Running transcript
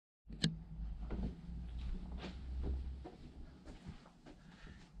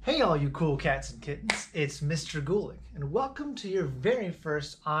Hey all you cool cats and kittens, it's Mr. Gulick, and welcome to your very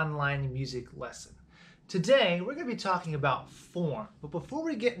first online music lesson. Today we're going to be talking about form, but before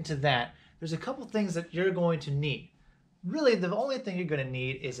we get into that, there's a couple things that you're going to need. Really, the only thing you're going to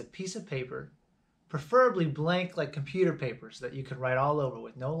need is a piece of paper, preferably blank like computer paper so that you can write all over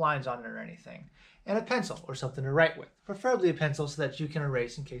with no lines on it or anything, and a pencil or something to write with, preferably a pencil so that you can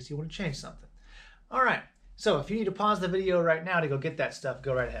erase in case you want to change something. Alright. So if you need to pause the video right now to go get that stuff,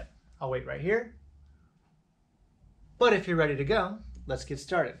 go right ahead. I'll wait right here. But if you're ready to go, let's get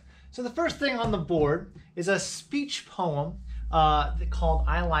started. So the first thing on the board is a speech poem called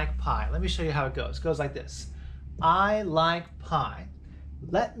I Like Pie. Let me show you how it goes. It goes like this. I like pie.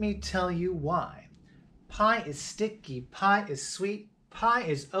 Let me tell you why. Pie is sticky, pie is sweet, pie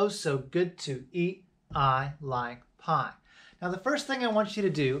is oh so good to eat. I like pie. Now the first thing I want you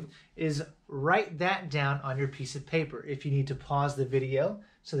to do is write that down on your piece of paper. If you need to pause the video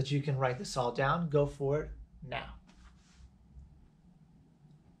so that you can write this all down, go for it now.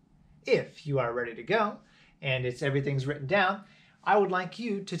 If you are ready to go and everything's written down, I would like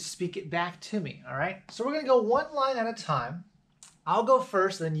you to speak it back to me, all right? So we're gonna go one line at a time. I'll go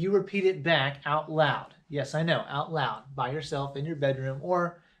first, then you repeat it back out loud. Yes, I know, out loud, by yourself in your bedroom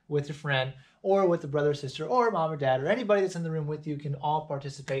or with a friend, or with a brother or sister, or mom or dad, or anybody that's in the room with you can all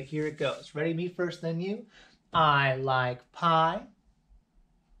participate. Here it goes. Ready? Me first, then you. I like pie.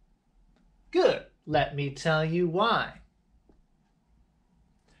 Good. Let me tell you why.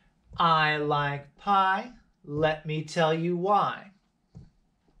 I like pie. Let me tell you why.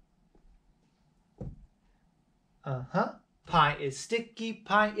 Pie is sticky,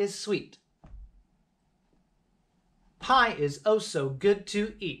 pie is sweet. Pie is oh so good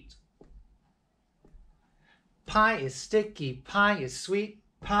to eat. Pie is sticky, pie is sweet,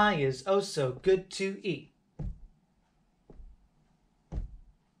 pie is oh so good to eat.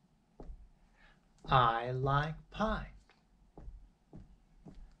 I like pie.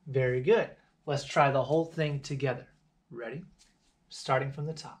 Very good. Let's try the whole thing together. Ready? Starting from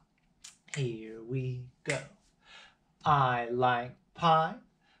the top. Here we go. I like pie.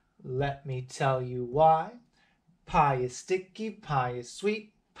 Let me tell you why. Pie is sticky, pie is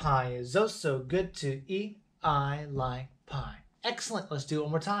sweet, pie is oh so good to eat. I like pie. Excellent. Let's do it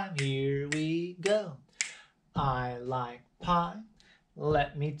one more time. Here we go. I like pie.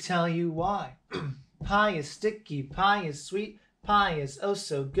 Let me tell you why. Pie is sticky, pie is sweet, pie is oh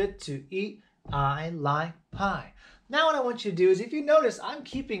so good to eat. I like pie. Now what I want you to do is, if you notice, I'm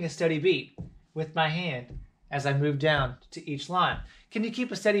keeping a steady beat with my hand as I move down to each line. Can you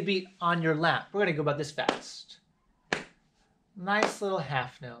keep a steady beat on your lap? We're going to go about this fast. Nice little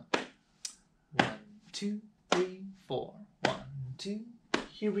half note. 1, 2, 3, 4. 1, 2.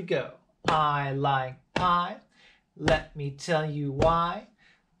 Here we go. I like pie. Let me tell you why.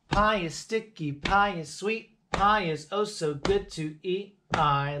 Pie is sticky, pie is sweet, pie is oh so good to eat.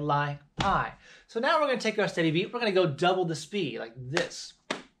 I like pie. So now we're going to take our steady beat. We're going to go double the speed like this.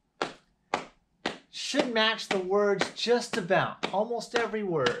 Should match the words just about. Almost every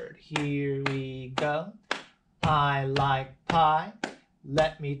word. Here we go. I like pie.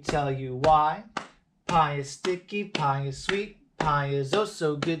 Let me tell you why. Pie is sticky, pie is sweet, pie is oh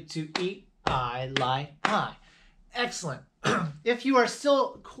so good to eat. I like pie. Excellent. If you are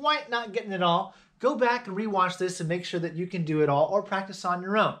still quite not getting it all, go back and rewatch this and make sure that you can do it all, or practice on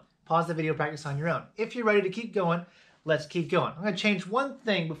your own. Pause the video, practice on your own. If you're ready to keep going, let's keep going. I'm going to change one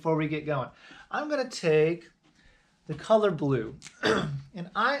thing before we get going. I'm going to take the color blue and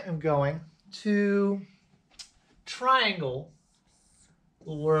I am going to triangle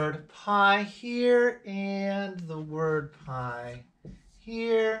the word pie here and the word pie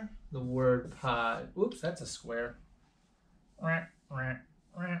here, the word pie. Oops, that's a square. I'm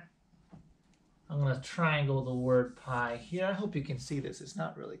going to triangle the word pie here. I hope you can see this. It's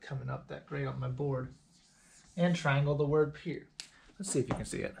not really coming up that great on my board. And triangle the word here. Let's see if you can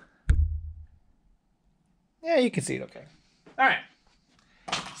see it. Yeah, you can see it okay. All right.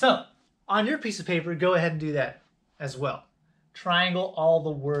 So, on your piece of paper, go ahead and do that as well. Triangle all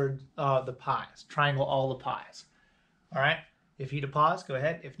the pies. Triangle all the pies. All right? If you need to pause, go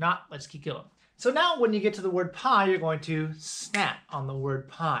ahead. If not, let's keep going. So now when you get to the word pie, you're going to snap on the word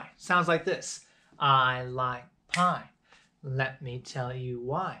pie. Sounds like this. I like pie. Let me tell you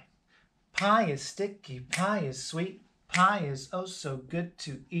why. Pie is sticky, pie is sweet, pie is oh so good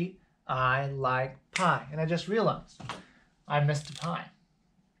to eat. I like pie. And I just realized I missed a pie.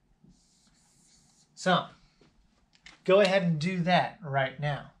 So, go ahead and do that right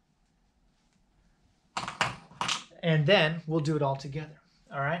now. And then we'll do it all together.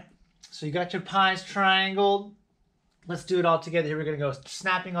 All right? So you got your pies triangled. Let's do it all together. Here we're going to go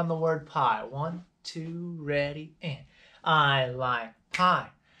snapping on the word pie. 1, 2, ready, and. I like pie.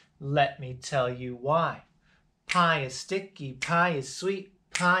 Let me tell you why. Pie is sticky, pie is sweet,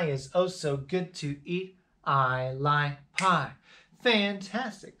 pie is oh so good to eat. I like pie.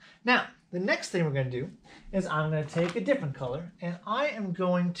 Fantastic. Now, the next thing we're going to do is I'm going to take a different color, and I am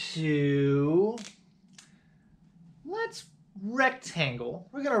going to, let's rectangle.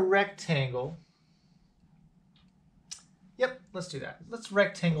 We're going to rectangle. Yep, let's do that. Let's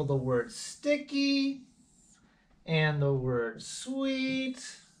rectangle the word sticky and the word sweet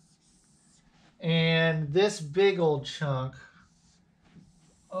and this big old chunk,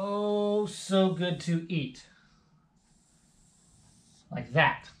 oh so good to eat. Like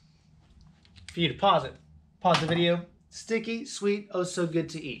that. For you to pause it. Pause the video. Sticky, sweet, oh so good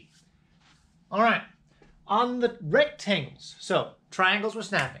to eat. All right. On the rectangles, so triangles we're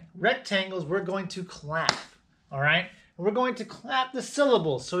snapping. Rectangles we're going to clap. All right. And we're going to clap the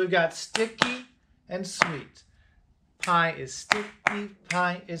syllables. So we've got sticky and sweet. Pie is sticky,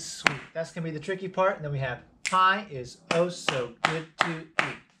 pie is sweet. That's going to be the tricky part. And then we have pie is oh so good to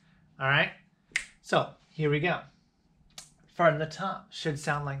eat. All right. So here we go. From the top should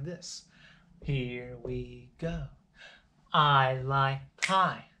sound like this. Here we go. I like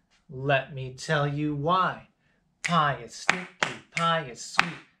pie. Let me tell you why. Pie is sticky, pie is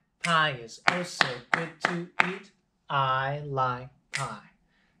sweet, pie is oh so good to eat. I like pie.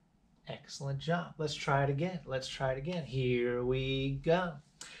 Excellent job. Let's try it again. Let's try it again. Here we go.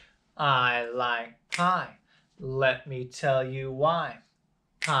 I like pie. Let me tell you why.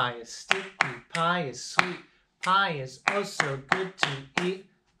 Pie is sticky, pie is sweet, pie is oh so good to eat.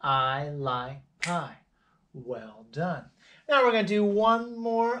 I like pie. Well done. Now we're going to do one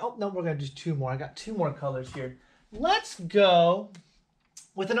more. Oh, no, we're going to do two more. I got two more colors here. Let's go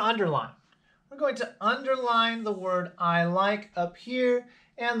with an underline. We're going to underline the word I like up here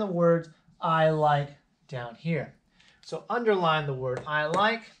and the words I like down here. So underline the word I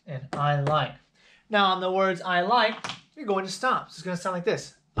like and I like. Now on the words I like, you're going to stop. So it's going to sound like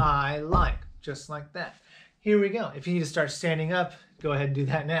this. I like, just like that. Here we go. If you need to start standing up, go ahead and do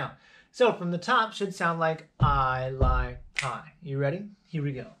that now. So from the top should sound like I like pie. You ready? Here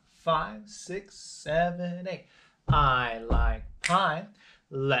we go. 5, 6, 7, 8. I like pie.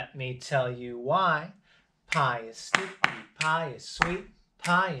 Let me tell you why. Pie is sticky, pie is sweet,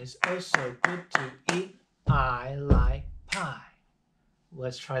 pie is oh so good to eat. I like pie.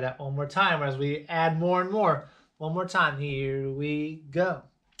 Let's try that one more time as we add more and more. One more time. Here we go.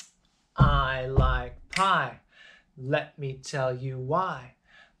 I like pie. Let me tell you why.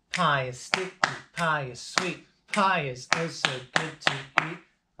 Pie is sticky, pie is sweet, pie is oh so good to eat.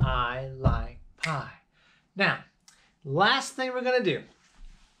 I like pie. Now, last thing we're going to do.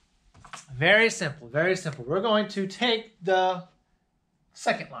 Very simple, very simple. We're going to take the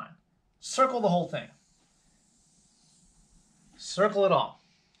second line. Circle the whole thing. Circle it all.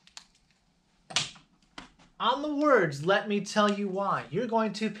 On the words, let me tell you why, you're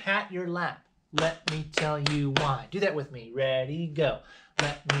going to pat your lap. Let me tell you why. Do that with me. Ready, go.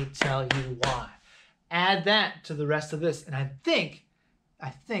 Let me tell you why. Add that to the rest of this, and I think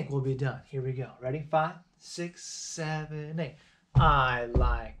we'll be done. Here we go. Ready? 5, 6, 7, 8. I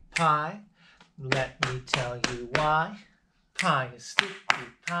like pie. Let me tell you why. Pie is sticky,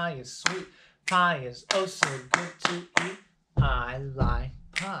 pie is sweet, pie is oh so good to eat. I like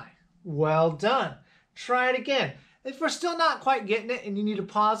pie. Well done. Try it again. If we're still not quite getting it and you need to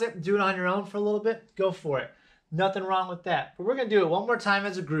pause it and do it on your own for a little bit, go for it. Nothing wrong with that. But we're going to do it one more time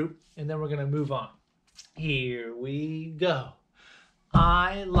as a group, and then we're going to move on. Here we go.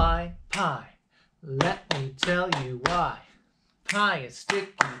 I like pie. Let me tell you why. Pie is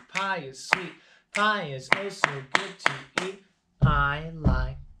sticky, pie is sweet, pie is oh so good to eat. I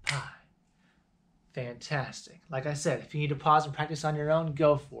like pie. Fantastic. Like I said, if you need to pause and practice on your own,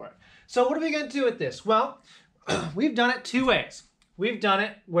 go for it. So what are we going to do with this? Well, we've done it two ways. We've done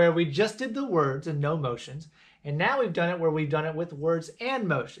it where we just did the words and no motions. And now we've done it where we've done it with words and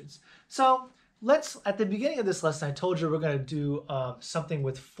motions. So let's, at the beginning of this lesson, I told you we're going to do something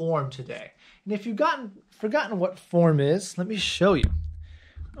with form today. And if you've forgotten what form is, let me show you.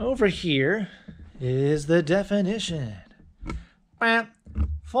 Over here is the definition.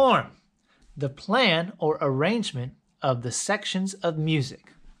 Form, the plan or arrangement of the sections of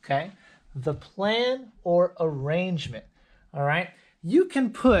music. Okay? The plan or arrangement. All right? You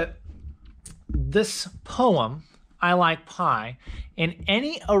can put this poem, I Like Pie, in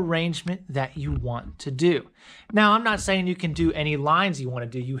any arrangement that you want to do. Now, I'm not saying you can do any lines you want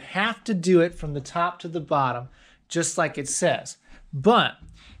to do. You have to do it from the top to the bottom, just like it says. But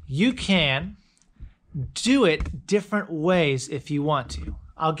you can do it different ways if you want to.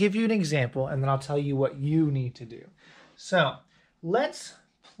 I'll give you an example and then I'll tell you what you need to do. So let's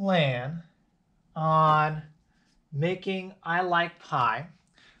plan on making I like pie.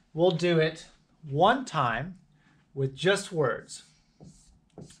 We'll do it one time with just words.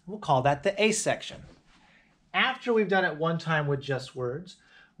 We'll call that the A section. After we've done it one time with just words,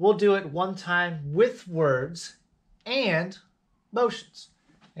 we'll do it one time with words and motions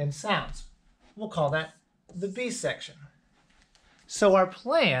and sounds. We'll call that the B section. So our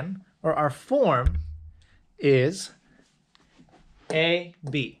plan, or our form, is A,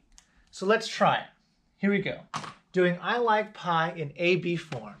 B. So let's try it. Here we go. Doing I like pie in A-B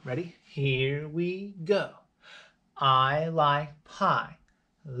form. Ready? Here we go. I like pie.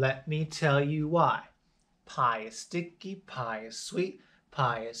 Let me tell you why. Pie is sticky, pie is sweet,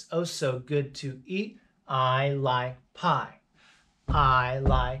 pie is oh so good to eat. I like pie. I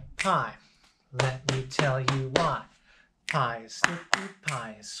like pie. Let me tell you why. Pie is sticky,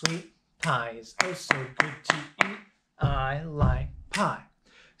 pie is sweet, pie is oh so good to eat. I like pie.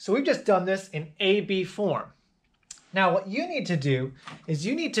 So we've just done this in A-B form. Now what you need to do is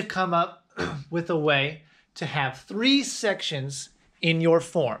you need to come up with a way to have 3 sections in your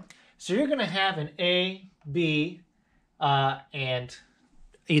form. So you're going to have an A, B, and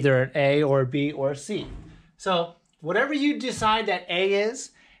either an A or a B or a C. So whatever you decide that A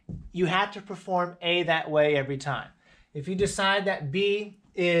is, you have to perform A that way every time. If you decide that B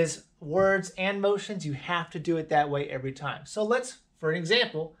is words and motions, you have to do it that way every time. So let's, for an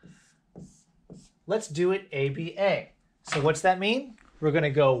example, let's do it ABA. So what's that mean? We're going to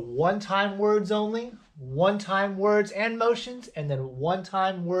go one time words only, one time words and motions, and then one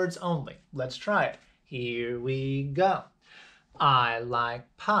time words only. Let's try it. Here we go. I like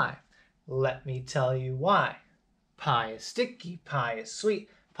pie. Let me tell you why. Pie is sticky, pie is sweet,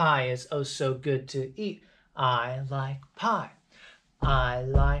 pie is oh so good to eat. I like pie. I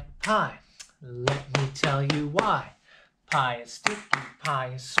like pie. Let me tell you why. Pie is sticky,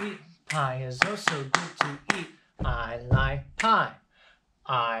 pie is sweet, pie is oh so good to eat. I like pie.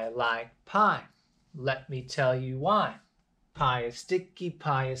 I like pie. Let me tell you why. Pie is sticky,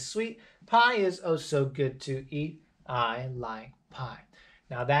 pie is sweet, pie is oh so good to eat. I like pie.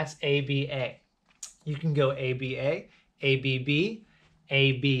 Now that's ABA. You can go ABA, ABB,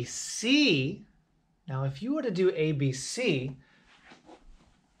 ABC. Now if you were to do ABC,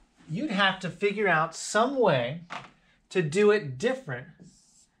 you'd have to figure out some way to do it different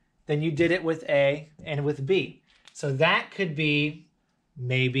than you did it with A and with B. So that could be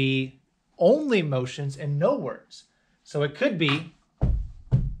maybe only motions and no words. So it could be,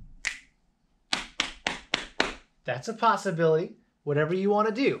 that's a possibility, whatever you want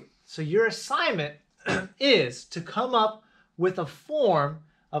to do. So your assignment is to come up with a form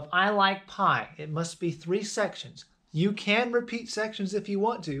of I like pie. It must be 3 sections. You can repeat sections if you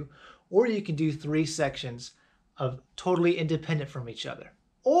want to, or you can do 3 sections of totally independent from each other.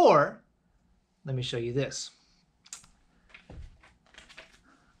 Or, let me show you this.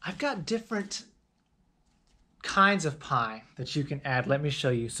 I've got different kinds of pie that you can add. Let me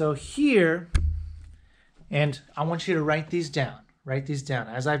show you. So here, and I want you to write these down. Write these down.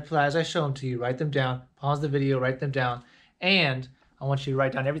 As I show them to you, write them down. Pause the video, write them down. And I want you to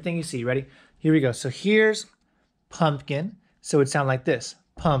write down everything you see. Ready? Here we go. So here's pumpkin. So it would sound like this.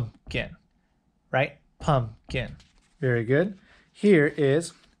 Pumpkin. Right? Pumpkin. Very good. Here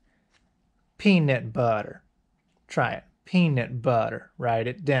is peanut butter. Try it. Peanut butter. Write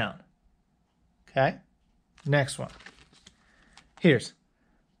it down. Okay? Next one. Here's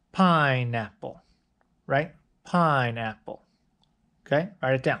pineapple. Right? Pineapple. Okay?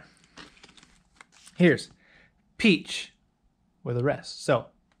 Write it down. Here's peach with a rest. So,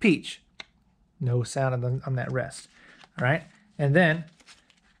 peach. No sound on that rest. All right? And then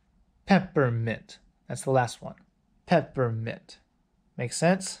peppermint. That's the last one. Peppermint. Make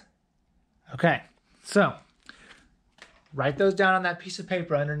sense? Okay. So, write those down on that piece of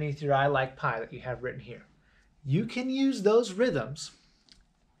paper underneath your I like pie that you have written here. You can use those rhythms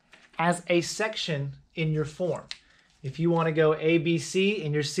as a section in your form. If you want to go A, B, C,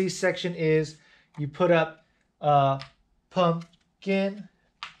 and your C section is you put up pumpkin,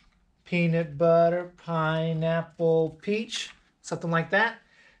 peanut butter, pineapple, peach, something like that.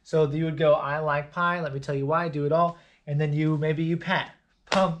 So you would go I like pie, let me tell you why, do it all, and then maybe you pat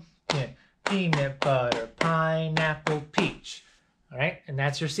pumpkin, peanut butter, pineapple, peach. All right, and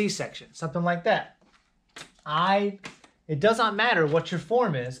that's your C section, something like that. It does not matter what your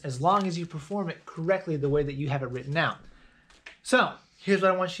form is as long as you perform it correctly the way that you have it written out. So here's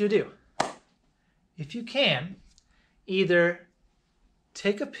what I want you to do. If you can, either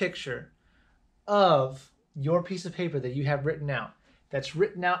take a picture of your piece of paper that you have written out, that's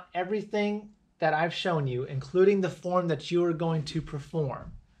written out everything that I've shown you, including the form that you are going to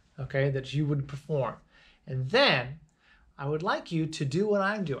perform, okay, that you would perform. And then I would like you to do what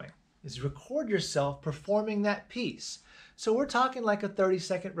I'm doing, is record yourself performing that piece. So we're talking like a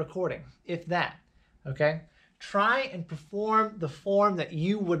 30-second recording, if that, okay? Try and perform the form that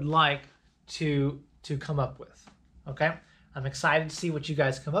you would like to come up with, okay? I'm excited to see what you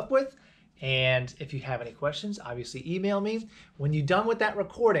guys come up with. And if you have any questions, obviously email me. When you're done with that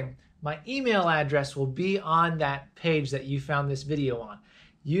recording, my email address will be on that page that you found this video on.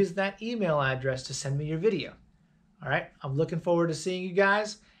 Use that email address to send me your video. All right, I'm looking forward to seeing you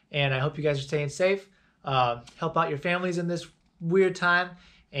guys, and I hope you guys are staying safe. Help out your families in this weird time,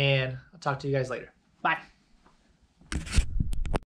 and I'll talk to you guys later. Bye.